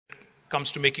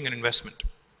comes to making an investment.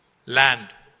 Land,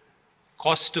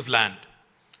 cost of land,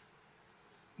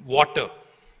 water,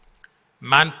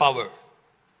 manpower,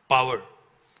 power,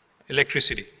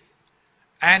 electricity,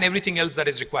 and everything else that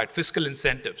is required, fiscal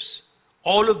incentives.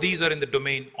 All of these are in the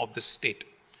domain of the state.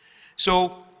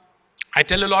 So I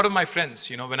tell a lot of my friends,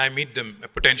 when I meet them,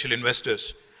 potential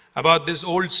investors, about this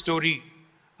old story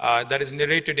that is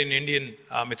narrated in Indian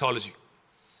mythology.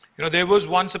 There was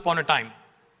once upon a time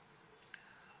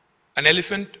an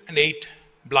elephant and 8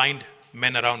 blind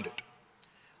men around it.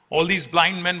 All these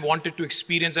blind men wanted to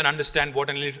experience and understand what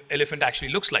an elephant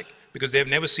actually looks like, because they have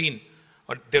never seen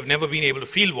or they've never been able to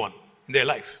feel one in their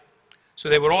life. So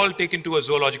they were all taken to a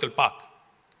zoological park,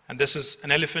 and this is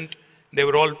an elephant. They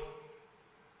were all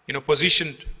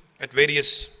positioned at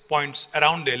various points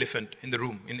around the elephant in the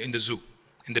room, in the zoo,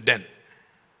 in the den.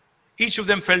 Each of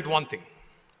them felt one thing.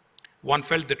 One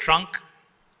felt the trunk,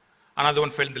 another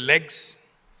one felt the legs,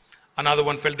 another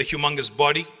one felt the humongous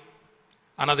body,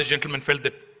 another gentleman felt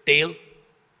the tail,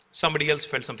 somebody else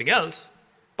felt something else,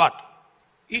 but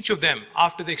each of them,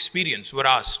 after the experience, were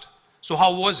asked, so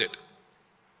how was it?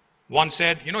 One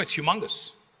said, it's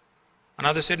humongous.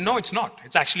 Another said, no, it's not.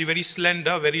 It's actually very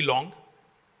slender, very long,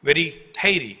 very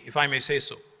hairy, if I may say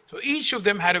so. So each of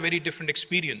them had a very different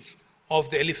experience of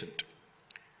the elephant.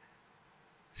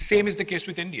 Same is the case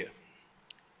with India.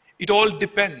 It all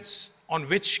depends on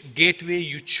which gateway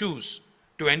you choose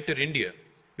to enter India.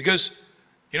 Because,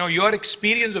 your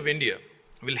experience of India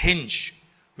will hinge,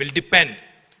 will depend,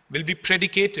 will be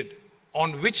predicated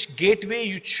on which gateway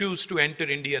you choose to enter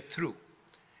India through.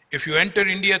 If you enter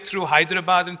India through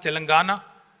Hyderabad and Telangana,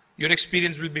 your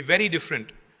experience will be very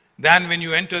different than when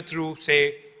you enter through,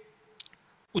 say,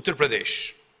 Uttar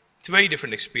Pradesh. It's a very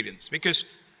different experience because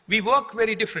we work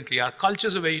very differently. Our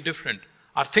cultures are very different.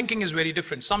 Our thinking is very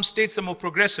different. Some states are more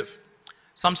progressive.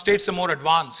 Some states are more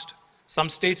advanced. Some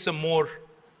states are more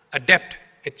adept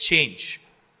at change.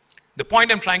 The point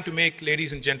I'm trying to make,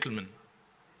 ladies and gentlemen,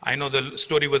 I know the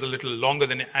story was a little longer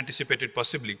than anticipated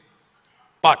possibly,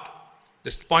 but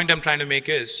this point I'm trying to make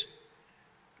is,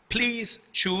 please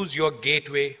choose your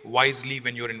gateway wisely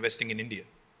when you're investing in India.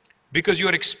 Because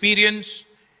your experience,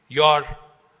 your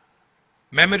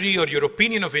memory or your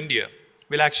opinion of India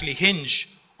will actually hinge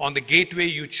on the gateway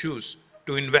you choose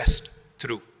to invest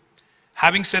through.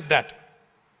 Having said that,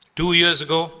 2 years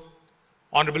ago,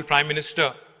 Honorable Prime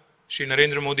Minister Shri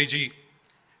Narendra Modi ji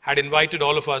had invited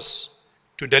all of us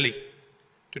to Delhi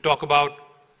to talk about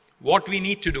what we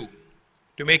need to do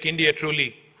to make India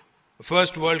truly a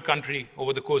first world country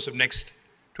over the course of next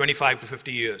 25 to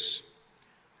 50 years.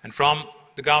 And from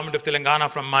the government of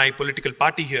Telangana, from my political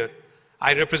party here,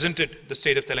 I represented the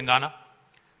state of Telangana.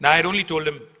 Now I had only told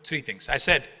him 3 things. I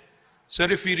said,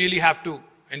 sir, if we really have to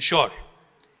ensure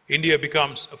India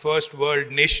becomes a first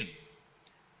world nation,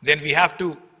 then we have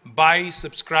to buy,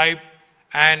 subscribe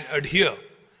and adhere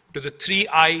to the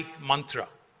 3I mantra.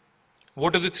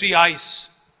 What are the 3 I's?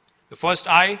 The first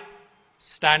I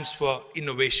stands for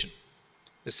innovation.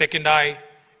 The second I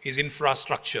is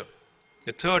infrastructure.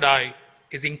 The third I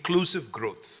is inclusive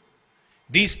growth.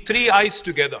 These 3 I's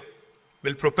together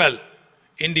will propel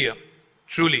India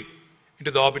truly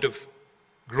into the orbit of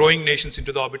growing nations,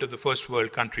 into the orbit of the first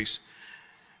world countries.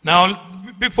 Now,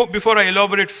 before I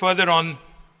elaborate further on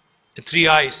the 3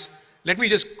 I's, let me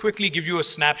just quickly give you a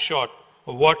snapshot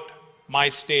of what my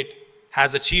state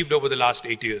has achieved over the last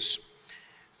 8 years.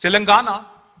 Telangana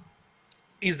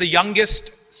is the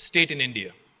youngest state in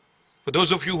India. For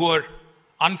those of you who are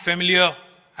unfamiliar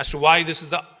as to why this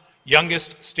is the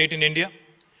youngest state in India,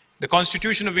 the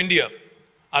Constitution of India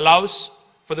allows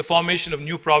for the formation of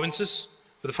new provinces,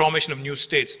 for the formation of new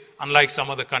states, unlike some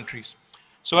other countries.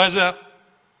 So as a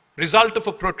result of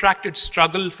a protracted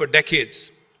struggle for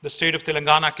decades, the state of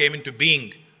Telangana came into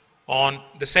being on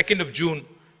the 2nd of June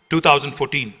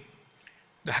 2014.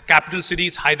 The capital city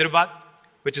is Hyderabad,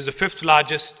 which is the 5th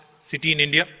largest city in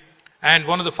India and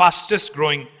one of the fastest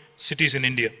growing cities in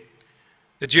India.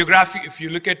 If you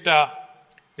look at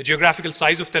the geographical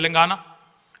size of Telangana,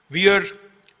 we are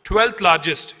 12th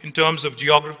largest in terms of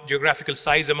geographical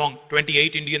size among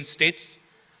 28 Indian states.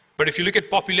 But if you look at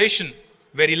population,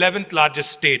 we're 11th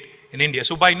largest state in India.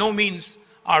 So by no means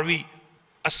are we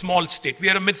a small state. We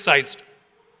are a mid-sized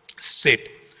state.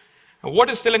 Now, what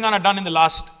has Telangana done in the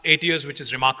last 8 years which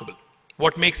is remarkable?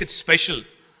 What makes it special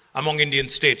among Indian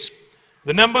states?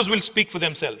 The numbers will speak for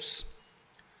themselves.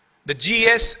 The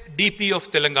GSDP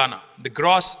of Telangana, the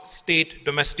gross state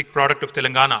domestic product of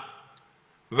Telangana,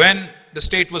 when the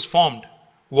state was formed,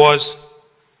 was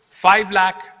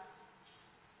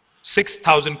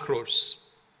 5,06,000 crores.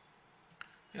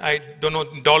 I don't know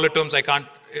in dollar terms, I can't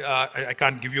I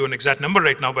can't give you an exact number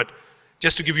right now, but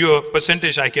just to give you a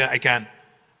percentage, I can.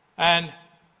 And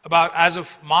about as of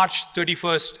March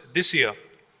 31st this year,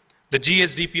 the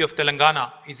GSDP of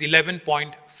Telangana is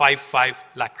 11.55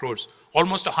 lakh crores,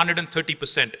 almost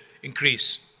 130%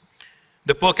 increase.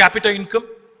 The per capita income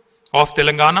of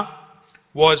Telangana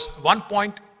was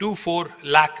 1.24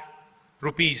 lakh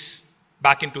rupees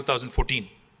back in 2014.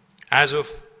 As of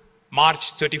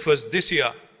March 31st this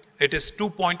year, it is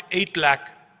 2.8 lakh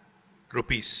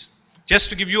rupees. Just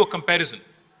to give you a comparison,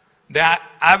 the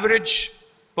average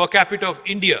per capita of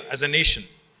India as a nation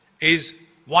is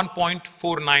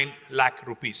 1.49 lakh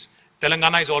rupees.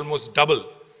 Telangana is almost double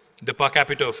the per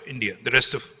capita of India, the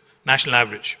rest of national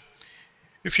average.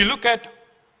 If you look at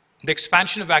the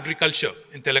expansion of agriculture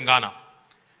in Telangana,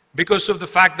 because of the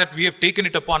fact that we have taken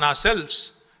it upon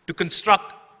ourselves to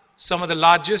construct some of the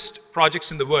largest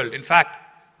projects in the world. In fact,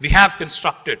 we have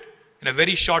constructed in a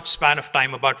very short span of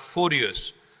time, about 4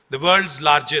 years, the world's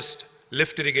largest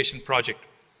lift irrigation project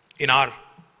in our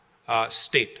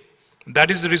state. That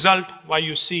is the result why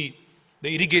you see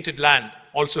the irrigated land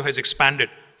also has expanded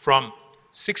from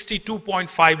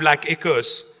 62.5 lakh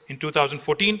acres in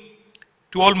 2014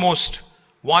 to almost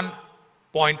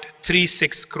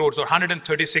 1.36 crores or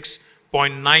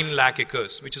 136.9 lakh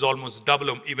acres, which is almost double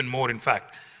or even more in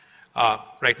fact.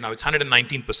 Right now it's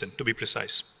 119% to be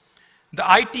precise. The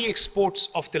IT exports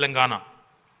of Telangana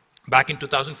back in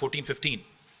 2014-15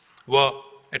 were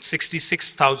at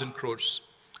 66,000 crores,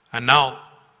 and now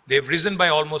they've risen by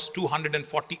almost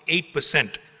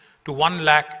 248% to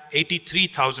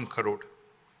 1,83,000 crore.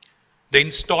 The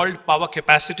installed power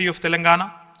capacity of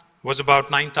Telangana was about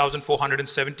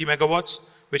 9,470 megawatts,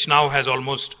 which now has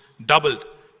almost doubled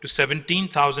to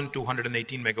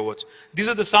 17,218 megawatts. These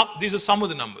are some of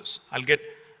the numbers. I'll get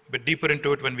a bit deeper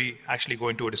into it when we actually go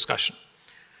into a discussion.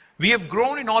 We have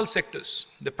grown in all sectors: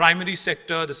 the primary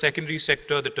sector, the secondary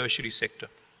sector, the tertiary sector.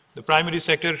 The primary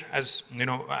sector, as you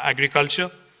know, agriculture,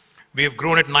 we have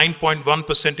grown at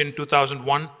 9.1% in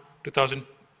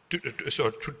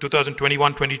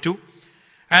 2021-22,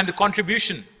 and the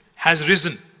contribution has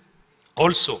risen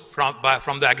also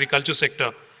from the agriculture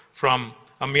sector from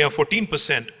a mere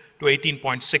 14% to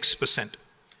 18.6%.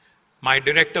 My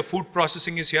director food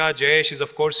processing is here, Jayesh is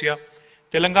of course here.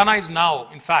 Telangana is now,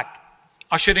 in fact,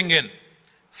 ushering in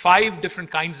 5 different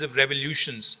kinds of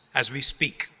revolutions as we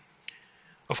speak.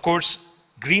 Of course,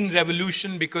 green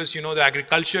revolution, because you know the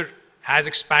agriculture has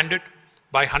expanded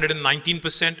by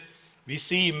 119%. We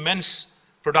see immense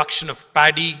production of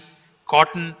paddy,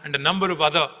 cotton, and a number of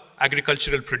other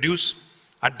agricultural produce.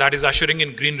 That is ushering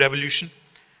in green revolution.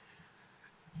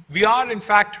 We are, in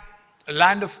fact, a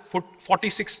land of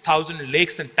 46,000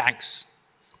 lakes and tanks.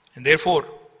 And therefore,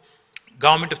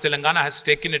 government of Telangana has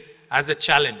taken it as a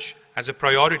challenge, as a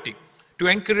priority, to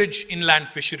encourage inland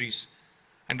fisheries.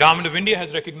 And government of India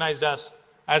has recognized us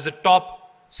as a top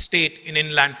state in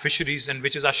inland fisheries, and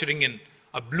which is ushering in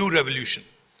a blue revolution.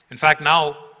 In fact,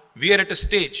 now we are at a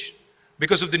stage,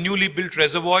 because of the newly built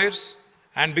reservoirs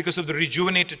and because of the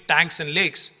rejuvenated tanks and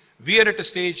lakes, we are at a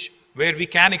stage where we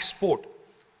can export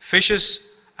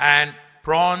fishes and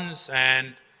prawns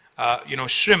and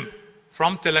shrimp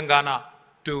from Telangana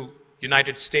to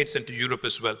United States and to Europe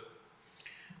as well.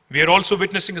 We are also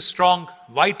witnessing a strong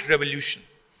white revolution.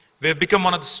 We have become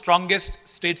one of the strongest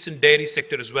states in dairy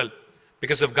sector as well,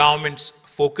 because of government's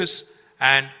focus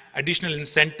and additional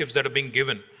incentives that are being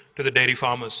given to the dairy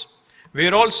farmers. We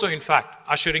are also, in fact,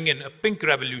 ushering in a pink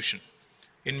revolution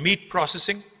in meat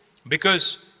processing,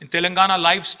 because in Telangana,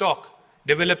 livestock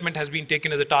development has been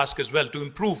taken as a task as well to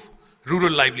improve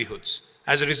rural livelihoods.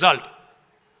 As a result,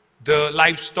 the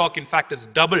livestock, in fact, has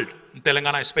doubled in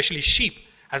Telangana, especially sheep,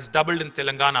 has doubled in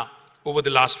Telangana over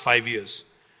the last 5 years.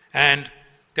 And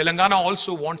Telangana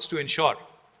also wants to ensure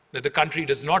that the country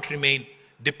does not remain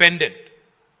dependent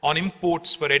on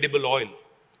imports for edible oil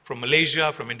from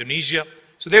Malaysia, from Indonesia.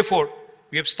 So therefore,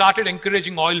 we have started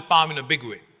encouraging oil palm in a big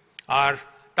way. Our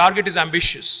target is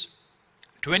ambitious: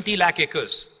 20 lakh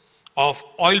acres of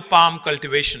oil palm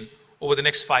cultivation over the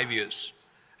next 5 years.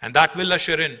 And that will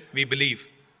usher in, we believe,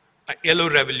 a yellow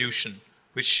revolution,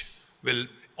 which will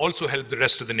also help the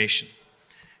rest of the nation.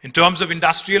 In terms of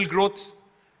industrial growth,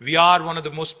 we are one of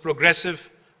the most progressive,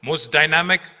 most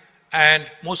dynamic, and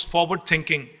most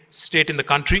forward-thinking state in the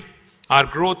country. Our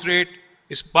growth rate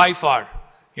is by far,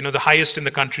 the highest in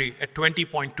the country at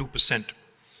 20.2%.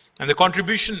 And the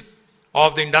contribution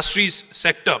of the industries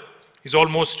sector is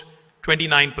almost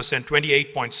 29%,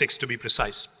 28.6% to be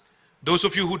precise. Those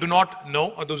of you who do not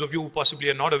know, or those of you who possibly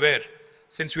are not aware,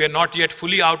 since we are not yet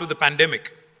fully out of the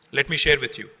pandemic, let me share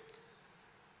with you.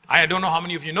 I don't know how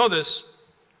many of you know this.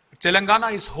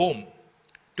 Telangana is home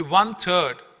to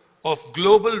 1/3 of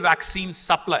global vaccine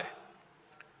supply.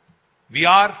 We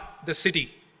are the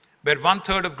city where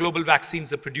 1/3 of global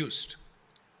vaccines are produced.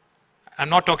 I'm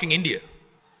not talking India,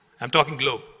 I'm talking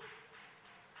globe.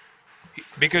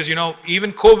 Because,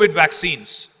 even COVID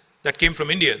vaccines that came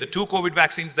from India, the 2 COVID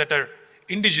vaccines that are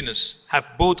indigenous have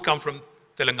both come from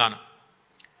Telangana.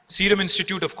 Serum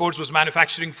Institute, of course, was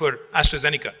manufacturing for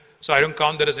AstraZeneca, so I don't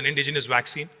count that as an indigenous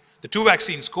vaccine. The 2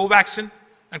 vaccines, Covaxin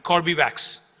and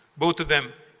Corbevax, both of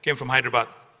them came from Hyderabad.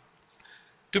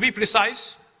 To be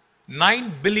precise,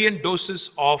 9 billion doses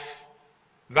of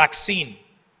vaccine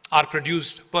are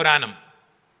produced per annum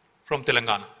from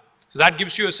Telangana. So that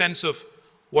gives you a sense of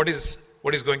what is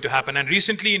going to happen. And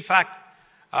recently, in fact,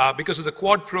 because of the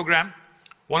Quad program,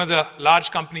 one of the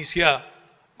large companies here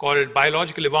called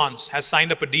Biological Advance has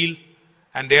signed up a deal,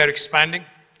 and they are expanding,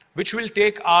 which will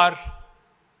take our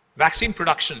vaccine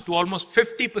production to almost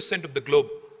 50% of the globe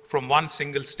from one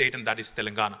single state, and that is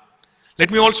Telangana.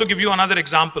 Let me also give you another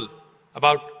example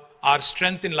about our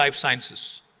strength in life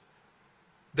sciences.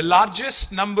 The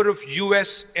largest number of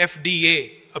US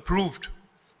FDA approved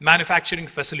manufacturing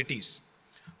facilities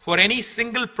for any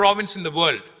single province in the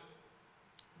world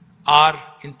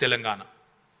are in Telangana.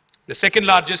 The second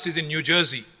largest is in New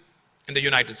Jersey in the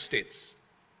United States.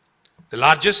 The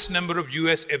largest number of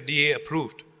US FDA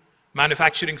approved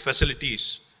manufacturing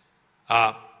facilities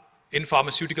in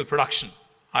pharmaceutical production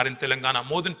are in Telangana.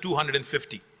 More than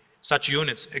 250 such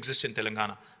units exist in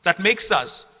Telangana. That makes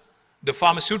us the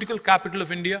pharmaceutical capital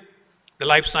of India, the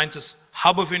life sciences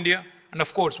hub of India, and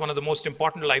of course one of the most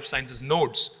important life sciences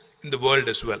nodes in the world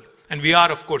as well. And we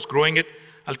are, of course, growing it.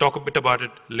 I'll talk a bit about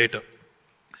it later.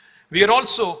 We are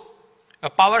also a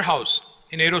powerhouse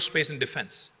in aerospace and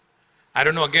defense. I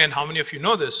don't know again how many of you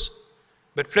know this,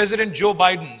 but President Joe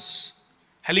Biden's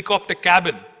helicopter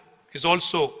cabin is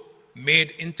also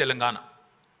made in Telangana.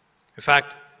 In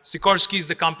fact, Sikorsky is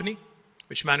the company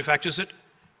which manufactures it.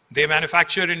 They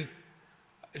manufacture in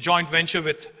a joint venture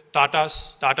with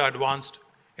Tata's, Tata Advanced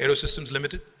Aerosystems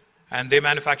Limited, and they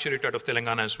manufacture it out of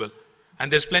Telangana as well.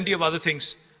 And there's plenty of other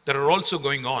things that are also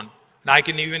going on. And I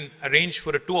can even arrange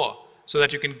for a tour so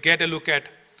that you can get a look at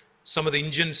some of the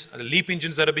engines, the LEAP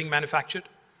engines that are being manufactured,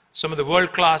 some of the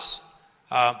world-class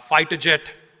fighter jet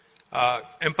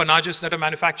empanages that are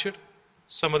manufactured,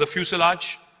 some of the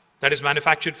fuselage that is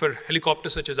manufactured for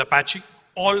helicopters such as Apache,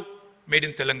 all made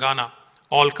in Telangana,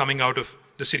 all coming out of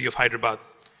the city of Hyderabad.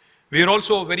 We are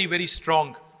also a very, very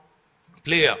strong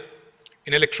player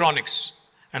in electronics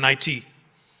and IT.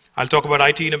 I'll talk about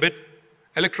IT in a bit.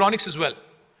 Electronics as well.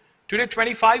 Today,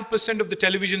 25% of the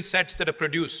television sets that are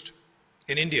produced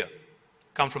in India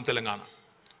come from Telangana.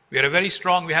 We have a very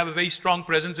strong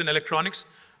presence in electronics,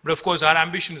 but of course our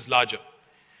ambition is larger.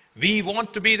 We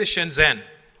want to be the Shenzhen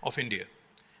of India.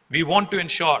 We want to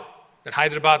ensure that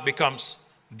Hyderabad becomes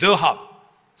the hub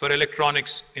for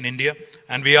electronics in India,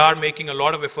 and we are making a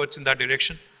lot of efforts in that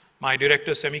direction. My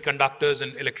director, Semiconductors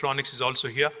and Electronics, is also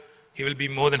here. He will be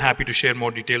more than happy to share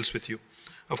more details with you.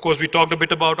 Of course, we talked a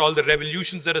bit about all the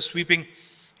revolutions that are sweeping,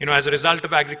 as a result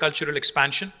of agricultural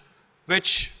expansion,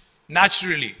 which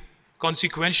naturally,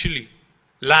 consequentially,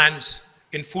 lands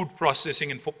in food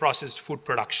processing and processed food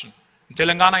production. And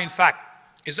Telangana, in fact,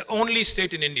 is the only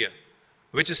state in India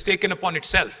which has taken upon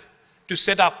itself to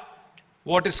set up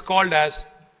what is called as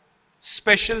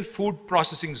Special Food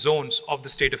Processing Zones of the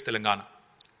state of Telangana,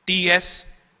 TSSFZ.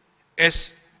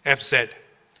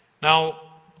 Now,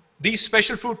 these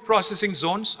special food processing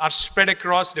zones are spread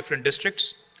across different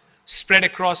districts, spread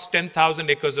across 10,000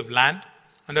 acres of land,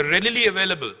 and are readily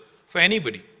available for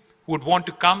anybody who would want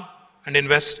to come and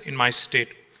invest in my state.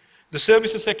 The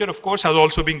services sector, of course, has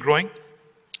also been growing.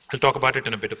 I'll talk about it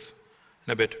in a bit.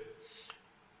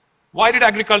 Why did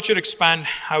agriculture expand?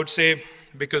 I would say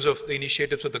because of the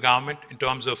initiatives of the government in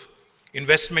terms of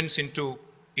investments into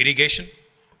irrigation,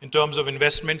 in terms of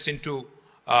investments into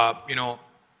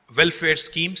welfare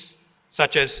schemes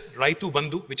such as Raitu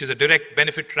Bandhu, which is a direct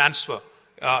benefit transfer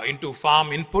into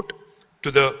farm input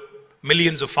to the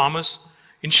millions of farmers,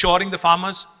 ensuring the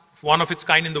farmers, one of its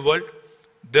kind in the world.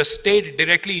 The state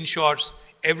directly insures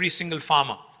every single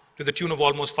farmer to the tune of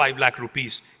almost 5 lakh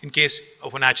rupees in case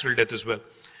of a natural death as well.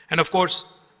 And of course,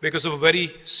 because of a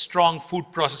very strong food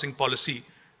processing policy,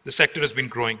 the sector has been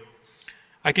growing.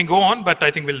 I can go on, but I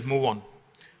think we'll move on.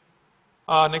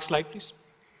 Next slide, please.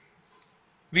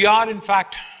 We are, in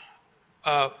fact,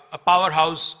 a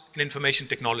powerhouse in information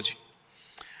technology.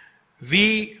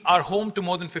 We are home to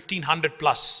more than 1,500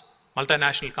 plus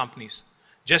multinational companies.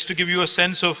 Just to give you a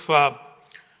sense of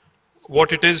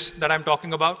what it is that I'm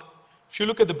talking about, if you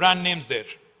look at the brand names there,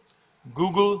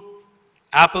 Google,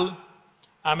 Apple,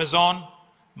 Amazon,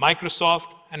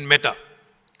 Microsoft, and Meta.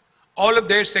 All of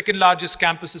their second largest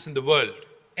campuses in the world,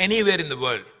 anywhere in the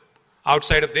world,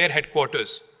 outside of their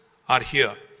headquarters, are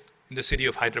here in the city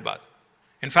of Hyderabad.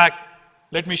 In fact,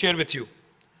 let me share with you,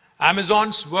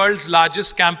 Amazon's world's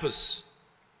largest campus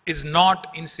is not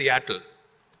in Seattle,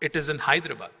 it is in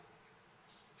Hyderabad.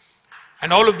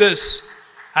 And all of this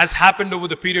has happened over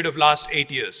the period of last 8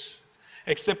 years.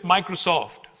 Except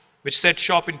Microsoft, which set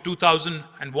shop in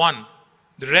 2001,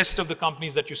 the rest of the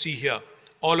companies that you see here,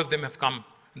 all of them have come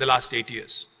in the last 8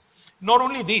 years. Not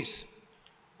only these,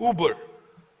 Uber,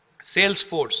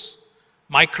 Salesforce,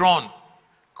 Micron,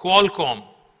 Qualcomm,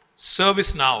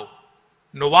 ServiceNow,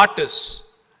 Novartis,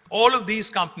 all of these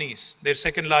companies, their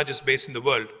second largest base in the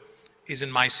world is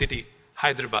in my city,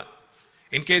 Hyderabad.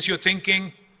 In case you're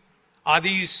thinking, are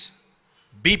these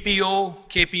BPO,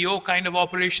 KPO kind of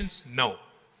operations? No.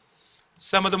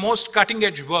 Some of the most cutting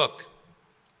edge work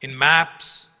in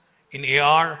maps, in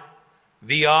AR,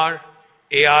 VR,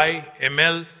 AI,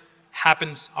 ML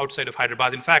happens outside of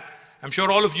Hyderabad. In fact, I'm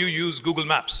sure all of you use Google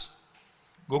Maps.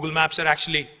 Google Maps are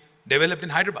actually developed in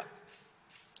Hyderabad.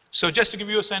 So just to give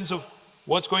you a sense of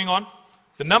what's going on,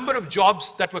 the number of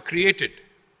jobs that were created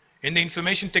in the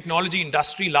information technology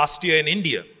industry last year in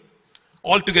India,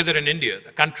 altogether in India,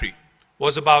 the country,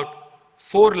 was about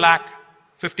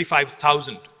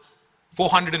 455,000,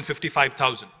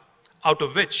 out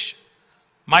of which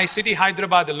my city,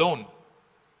 Hyderabad alone,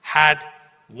 had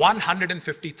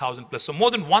 150,000 plus. So more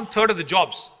than 1/3 of the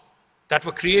jobs that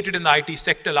were created in the IT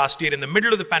sector last year in the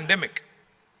middle of the pandemic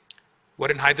were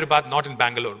in Hyderabad, not in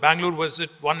Bangalore. Bangalore was at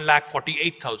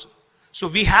 148,000. So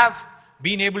we have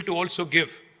been able to also give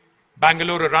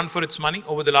Bangalore a run for its money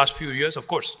over the last few years. Of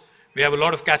course, we have a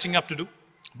lot of catching up to do,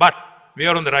 but we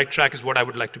are on the right track is what I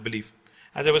would like to believe.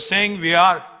 As I was saying, we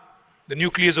are the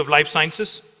nucleus of life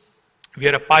sciences. We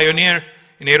are a pioneer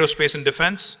in aerospace and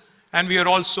defense, and we are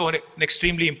also an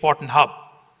extremely important hub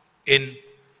in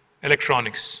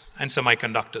electronics and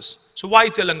semiconductors. So why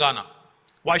Telangana?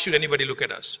 Why should anybody look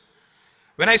at us?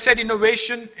 When I said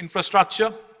innovation,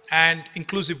 infrastructure, and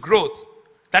inclusive growth,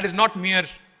 that is not mere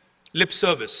lip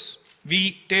service.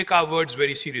 We take our words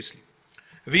very seriously.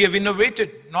 We have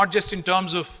innovated not just in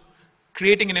terms of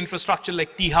creating an infrastructure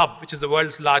like T-Hub, which is the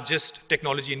world's largest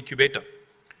technology incubator.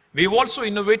 We have also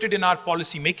innovated in our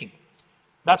policy making.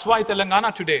 That's why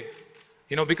Telangana today,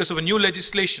 because of a new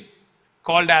legislation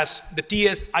called as the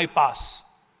TSI Pass,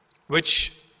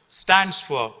 which stands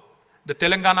for the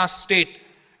Telangana State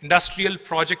Industrial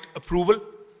Project Approval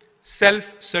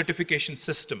Self-Certification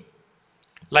System.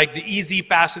 Like the Easy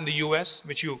Pass in the US,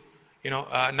 which you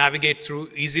navigate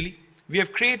through easily. We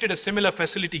have created a similar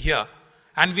facility here,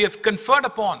 and we have conferred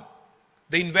upon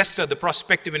the investor, the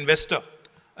prospective investor,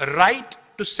 a right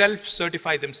to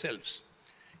self-certify themselves.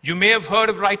 You may have heard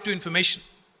of right to information.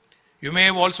 You may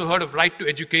have also heard of right to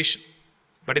education.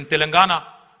 But in Telangana,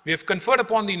 we have conferred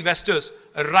upon the investors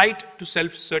a right to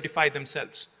self-certify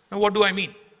themselves. Now, what do I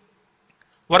mean?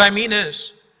 What I mean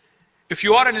is, if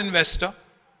you are an investor,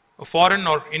 a foreign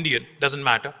or Indian, doesn't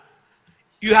matter,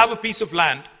 you have a piece of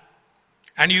land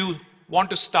and you want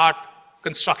to start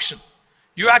construction.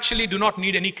 You actually do not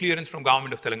need any clearance from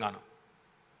government of Telangana.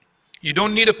 You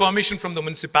don't need a permission from the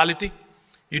municipality.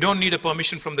 You don't need a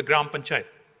permission from the Gram Panchayat.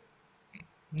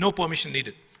 No permission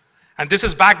needed. And this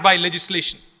is backed by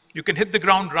legislation. You can hit the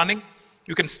ground running.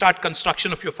 You can start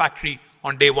construction of your factory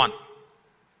on day one.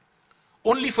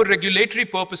 Only for regulatory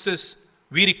purposes,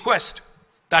 we request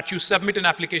that you submit an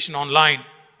application online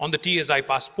on the TSI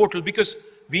Pass portal, because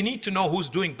we need to know who's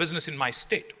doing business in my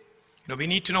state. We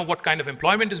need to know what kind of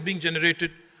employment is being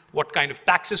generated, what kind of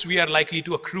taxes we are likely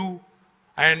to accrue,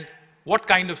 and what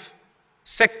kind of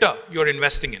sector you're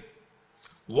investing in.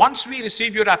 Once we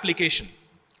receive your application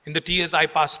in the TSI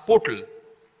Pass portal,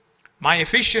 my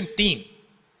efficient team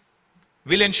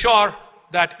will ensure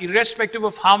that irrespective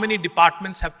of how many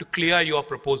departments have to clear your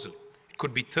proposal, it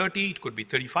could be 30, it could be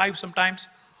 35 sometimes,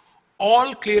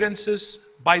 all clearances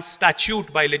by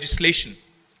statute, by legislation,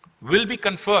 will be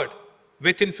conferred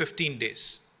within 15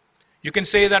 days. You can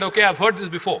say that, okay, I've heard this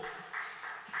before.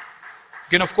 You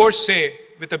can, of course, say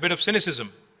with a bit of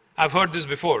cynicism, I've heard this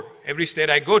before. Every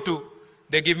state I go to,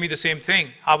 they give me the same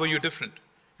thing. How are you different?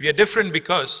 We are different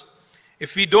because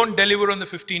if we don't deliver on the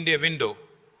 15-day window,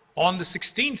 on the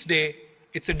 16th day,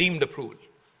 it's a deemed approval.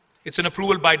 It's an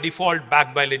approval by default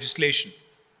backed by legislation.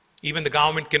 Even the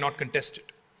government cannot contest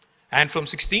it. And from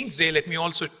 16th day, let me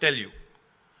also tell you,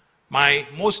 my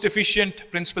most efficient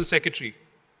Principal Secretary,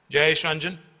 Jayesh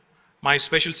Ranjan, my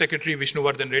Special Secretary,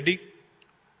 Vishnuvardhan Reddy,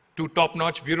 two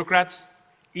top-notch bureaucrats,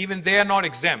 even they are not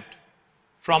exempt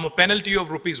from a penalty of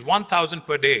rupees 1,000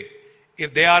 per day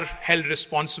if they are held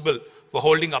responsible for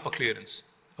holding up a clearance.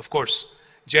 Of course,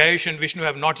 Jayesh and Vishnu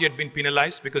have not yet been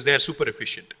penalized because they are super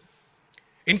efficient.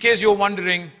 In case you're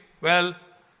wondering, well,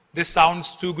 this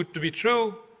sounds too good to be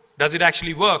true, does it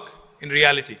actually work in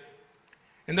reality?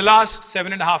 In the last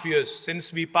 7.5 years,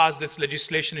 since we passed this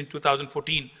legislation in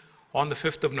 2014 on the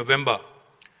 5th of November,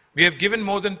 we have given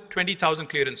more than 20,000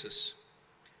 clearances.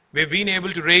 We have been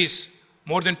able to raise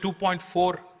more than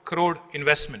 2.4 crore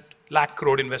investment, lakh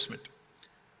crore investment,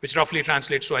 which roughly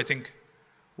translates to, I think,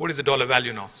 what is the dollar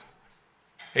value now?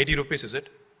 80 rupees, is it?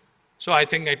 So I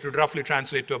think it would roughly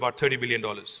translate to about $30 billion.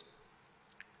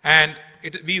 And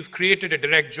we've created a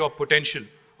direct job potential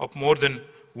of more than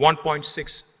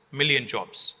 1.6 million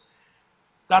jobs.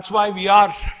 That's why we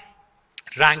are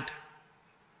ranked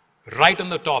right on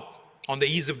the top on the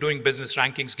ease of doing business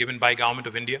rankings given by Government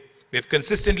of India. We have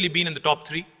consistently been in the top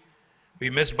 3. We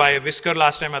missed by a whisker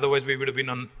last time, otherwise we would have been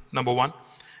on number 1.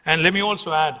 And let me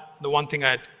also add the one thing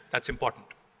that's important.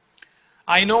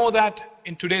 I know that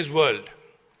in today's world,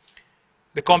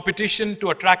 the competition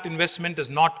to attract investment is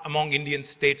not among Indian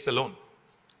states alone.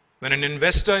 When an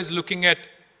investor is looking at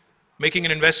making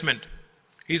an investment,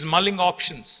 he's mulling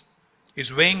options,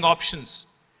 he's weighing options,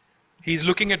 he's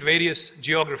looking at various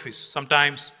geographies.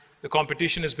 Sometimes the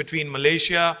competition is between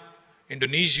Malaysia,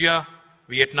 Indonesia,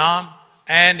 Vietnam,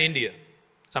 and India.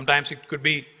 Sometimes it could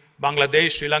be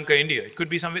Bangladesh, Sri Lanka, India. It could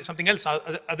be something else,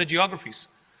 other geographies.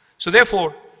 So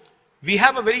therefore, we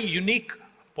have a very unique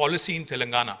policy in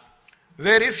Telangana,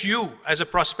 where if you, as a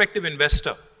prospective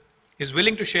investor, is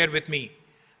willing to share with me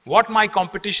what my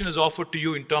competition has offered to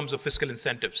you in terms of fiscal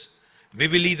incentives, we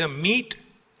will either meet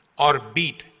or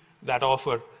beat that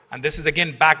offer. And this is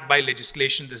again backed by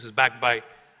legislation, this is backed by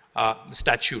the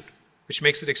statute, which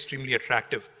makes it extremely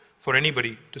attractive for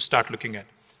anybody to start looking at.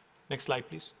 Next slide,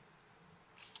 please.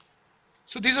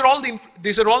 So these are all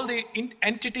the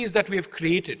entities that we have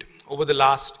created over the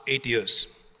last 8 years.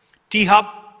 T-Hub,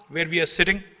 where we are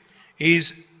sitting,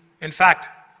 is in fact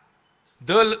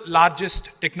the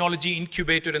largest technology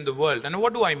incubator in the world. And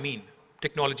what do I mean,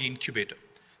 technology incubator?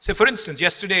 So for instance,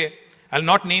 yesterday, I'll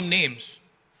not name names,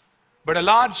 but a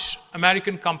large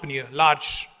American company, a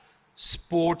large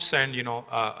sports and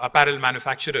apparel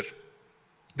manufacturer,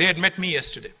 they had met me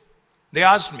yesterday. They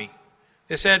asked me,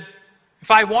 they said, if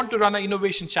I want to run an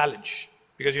innovation challenge,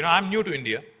 because I'm new to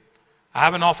India, I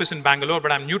have an office in Bangalore,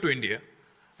 but I'm new to India,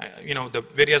 the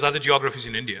various other geographies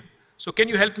in India. So can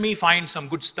you help me find some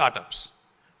good startups?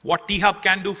 What T-Hub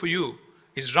can do for you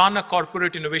is run a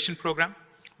corporate innovation program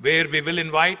where we will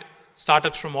invite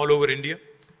startups from all over India.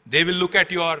 They will look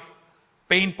at your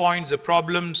pain points, the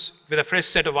problems with a fresh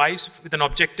set of eyes, with an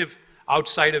objective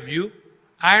outsider view,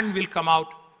 and will come out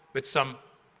with some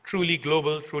truly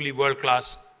global, truly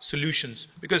world-class solutions.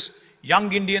 Because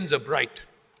young Indians are bright.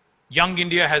 Young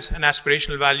India has an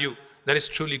aspirational value that is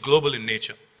truly global in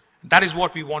nature. That is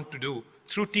what we want to do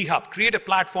through T-Hub, create a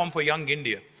platform for young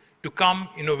India to come,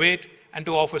 innovate, and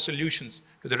to offer solutions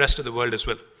to the rest of the world as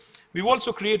well. We've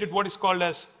also created what is called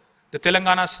as the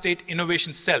Telangana State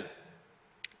Innovation Cell,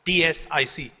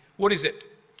 TSIC. What is it?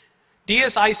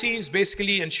 TSIC is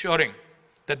basically ensuring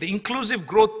that the inclusive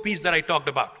growth piece that I talked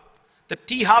about, the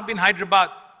T-Hub in Hyderabad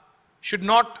should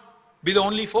not be the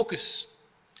only focus.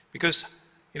 Because,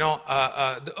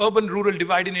 the urban-rural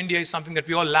divide in India is something that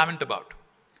we all lament about.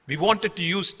 We wanted to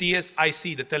use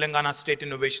TSIC, the Telangana State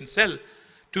Innovation Cell,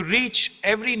 to reach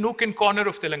every nook and corner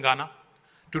of Telangana,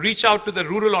 to reach out to the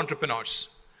rural entrepreneurs,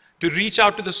 to reach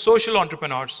out to the social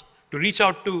entrepreneurs, to reach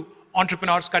out to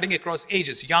entrepreneurs cutting across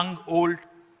ages, young, old,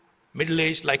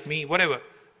 middle-aged like me, whatever.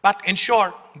 But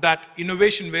ensure that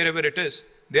innovation, wherever it is,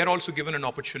 they are also given an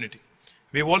opportunity.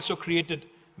 We have also created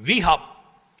V-Hub,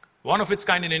 one of its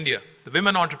kind in India, the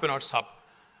Women Entrepreneurs Hub.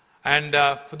 And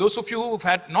for those of you who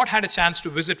have not had a chance to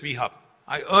visit V-Hub,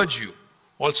 I urge you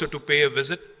also to pay a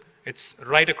visit. It's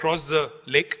right across the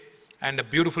lake and a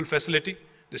beautiful facility.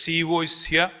 The CEO is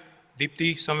here,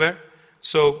 Deepthi somewhere.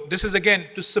 So this is again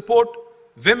to support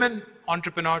women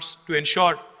entrepreneurs to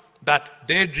ensure that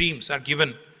their dreams are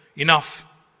given enough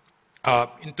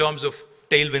in terms of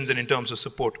tailwinds and in terms of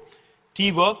support.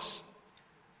 T-Works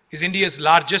is India's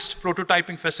largest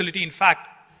prototyping facility. In fact,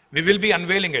 we will be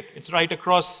unveiling it. It's right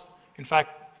across, in fact,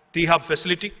 T-Hub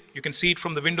facility. You can see it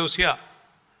from the windows here.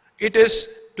 It is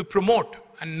to promote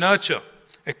and nurture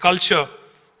a culture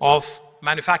of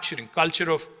manufacturing, culture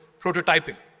of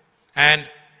prototyping. And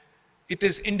it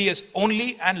is India's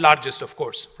only and largest, of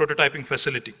course, prototyping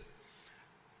facility.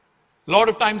 A lot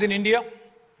of times in India,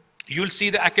 you'll see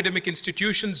the academic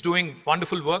institutions doing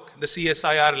wonderful work, the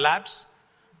CSIR labs,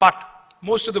 but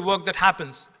most of the work that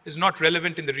happens is not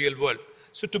relevant in the real world.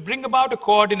 So to bring about a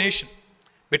coordination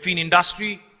between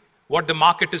industry, what the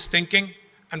market is thinking,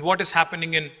 and what is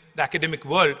happening in the academic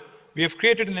world, we have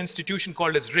created an institution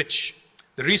called as RICH,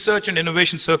 the Research and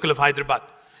Innovation Circle of Hyderabad.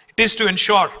 It is to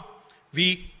ensure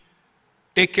we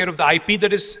take care of the IP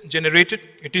that is generated.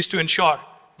 It is to ensure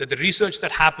that the research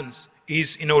that happens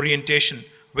is in orientation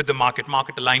with the market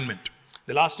alignment.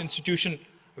 The last institution,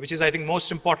 which is I think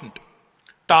most important,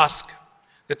 task,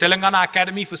 the Telangana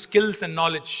Academy for Skills and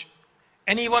Knowledge.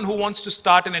 Anyone who wants to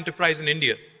start an enterprise in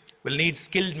India will need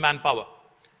skilled manpower.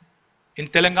 In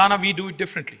Telangana, we do it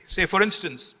differently. Say, for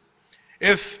instance,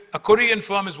 if a Korean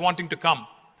firm is wanting to come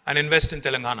and invest in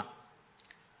Telangana,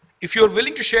 if you're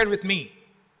willing to share with me,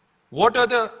 what are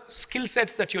the skill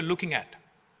sets that you're looking at,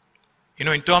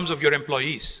 in terms of your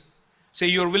employees? Say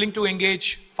you're willing to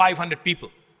engage 500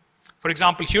 people. For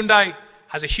example, Hyundai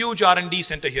has a huge R&D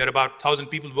center here, about 1,000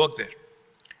 people work there.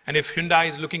 And if Hyundai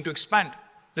is looking to expand,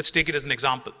 let's take it as an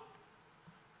example.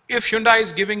 If Hyundai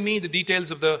is giving me the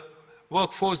details of the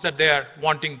workforce that they are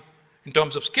wanting in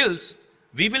terms of skills,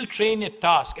 we will train a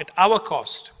task at our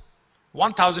cost.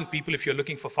 1,000 people if you're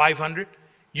looking for 500.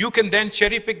 You can then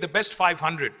cherry pick the best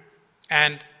 500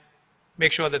 and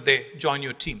make sure that they join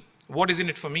your team. What is in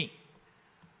it for me?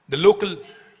 The local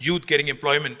youth getting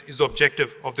employment is the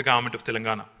objective of the government of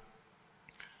Telangana.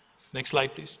 Next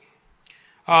slide, please.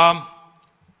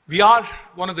 We are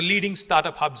one of the leading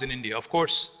startup hubs in India. Of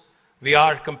course, we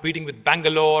are competing with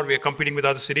Bangalore, we are competing with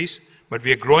other cities, but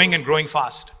we are growing and growing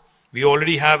fast. We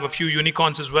already have a few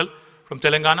unicorns as well from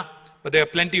Telangana, but there are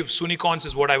plenty of soonicorns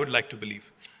is what I would like to believe.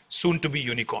 Soon to be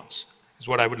unicorns is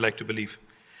what I would like to believe.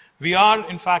 We are,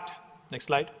 in fact, next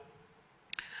slide,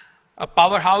 a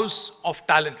powerhouse of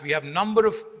talent. We have a number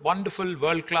of wonderful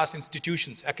world-class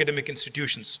institutions, academic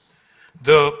institutions.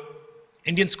 The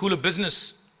Indian School of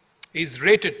Business is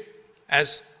rated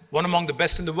as one among the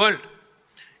best in the world.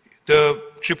 The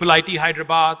IIIT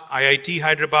Hyderabad, IIT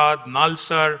Hyderabad,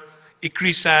 NALSAR,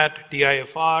 ICRISAT,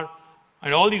 TIFR,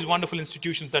 and all these wonderful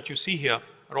institutions that you see here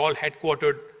are all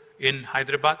headquartered in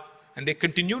Hyderabad, and they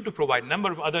continue to provide, a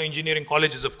number of other engineering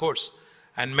colleges, of course,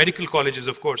 and medical colleges,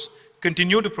 of course,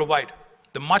 continue to provide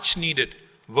the much needed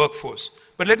workforce.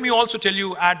 But let me also tell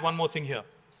you, add one more thing here.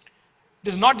 It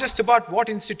is not just about what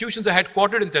institutions are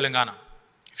headquartered in Telangana.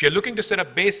 If you're looking to set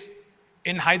up base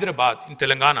in Hyderabad, in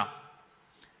Telangana,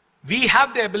 we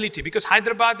have the ability, because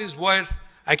Hyderabad is where,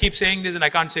 I keep saying this and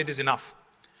I can't say this enough.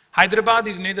 Hyderabad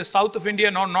is neither south of India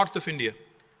nor north of India.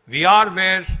 We are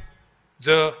where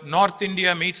the North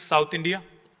India meets South India.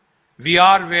 We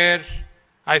are where,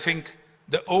 I think,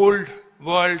 the old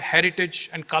world heritage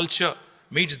and culture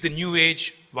meets the new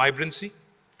age vibrancy.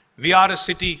 We are a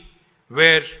city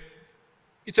where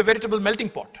it's a veritable melting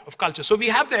pot of culture. So we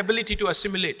have the ability to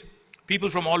assimilate people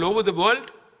from all over the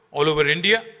world, all over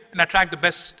India, and attract the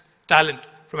best talent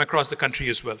from across the country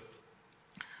as well.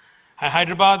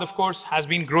 Hyderabad, of course, has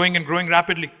been growing and growing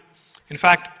rapidly. In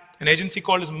fact, an agency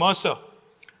called as Mercer,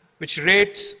 which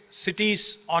rates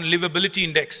cities on livability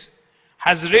index,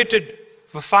 has rated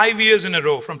for 5 years in a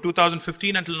row from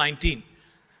 2015 until 19.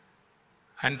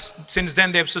 And since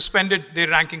then, they have suspended their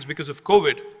rankings because of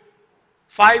COVID.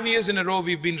 5 years in a row,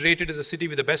 we've been rated as a city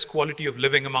with the best quality of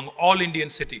living among all Indian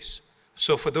cities.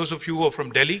 So for those of you who are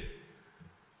from Delhi,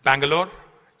 Bangalore,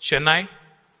 Chennai,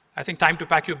 I think time to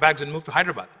pack your bags and move to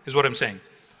Hyderabad, is what I'm saying.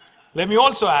 Let me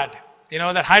also add,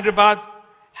 that Hyderabad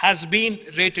has been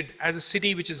rated as a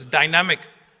city which is dynamic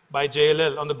by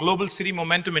JLL on the Global City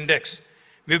Momentum Index.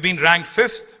 We've been ranked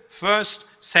 5th, 1st,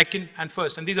 2nd, and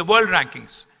 1st. And these are world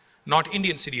rankings, not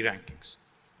Indian city rankings.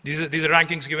 These are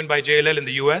rankings given by JLL in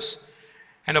the US.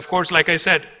 And of course, like I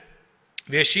said,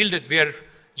 we are shielded. We are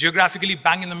geographically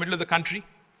bang in the middle of the country,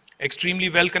 extremely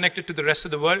well connected to the rest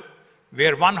of the world. We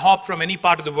are one hop from any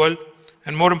part of the world.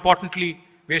 And more importantly,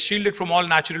 we are shielded from all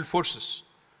natural forces.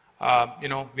 We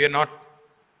are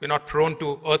not prone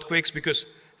to earthquakes because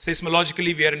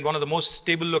seismologically we are in one of the most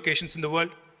stable locations in the world.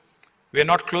 We are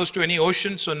not close to any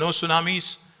ocean, so no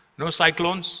tsunamis, no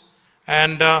cyclones.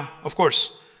 And of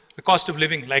course, the cost of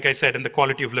living, like I said, and the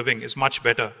quality of living is much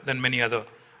better than many other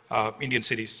Indian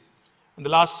cities. And the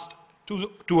last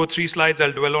two or three slides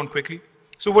I'll dwell on quickly.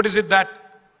 So what is it that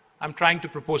I'm trying to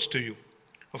propose to you?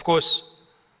 Of course,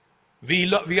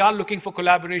 we are looking for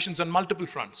collaborations on multiple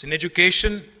fronts. In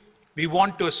education, we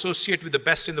want to associate with the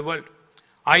best in the world.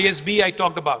 ISB, I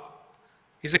talked about,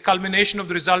 is a culmination of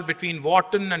the result between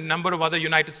Wharton and a number of other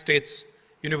United States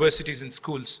universities and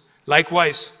schools.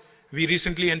 Likewise, we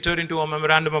recently entered into a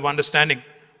memorandum of understanding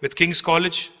with King's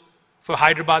College for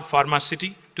Hyderabad Pharma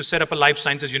City to set up a life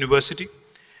sciences university.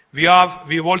 We have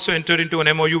also entered into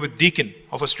an MOU with Deakin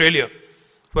of Australia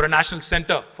for a national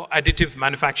center for additive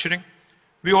manufacturing.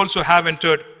 We also have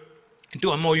entered into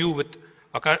a MOU with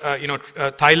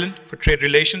Thailand for trade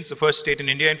relations, the first state in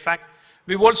India, in fact.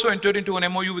 We've also entered into an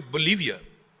MOU with Bolivia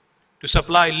to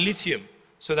supply lithium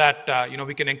so that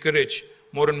we can encourage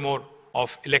more and more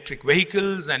of electric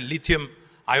vehicles and lithium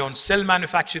ion cell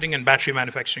manufacturing and battery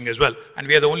manufacturing as well. And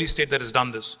we are the only state that has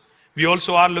done this. We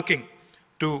also are looking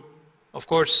to, of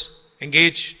course,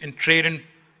 engage in trade and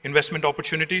investment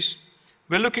opportunities.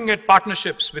 We're looking at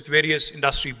partnerships with various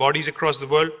industry bodies across the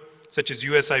world, such as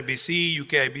US IBC,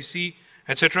 UK IBC,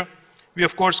 etc. We,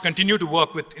 of course, continue to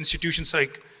work with institutions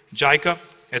like JICA,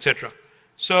 etc.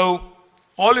 So,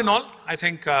 all in all, I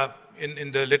think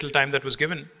in the little time that was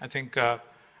given, I think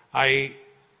I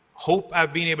hope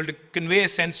I've been able to convey a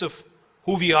sense of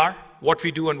who we are, what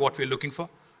we do, and what we're looking for.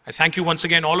 I thank you once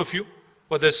again, all of you,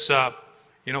 for this,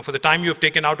 for the time you have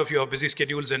taken out of your busy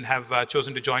schedules and have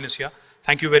chosen to join us here.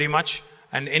 Thank you very much.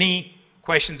 And any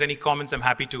questions, any comments, I'm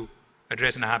happy to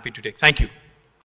address and I'm happy to take. Thank you.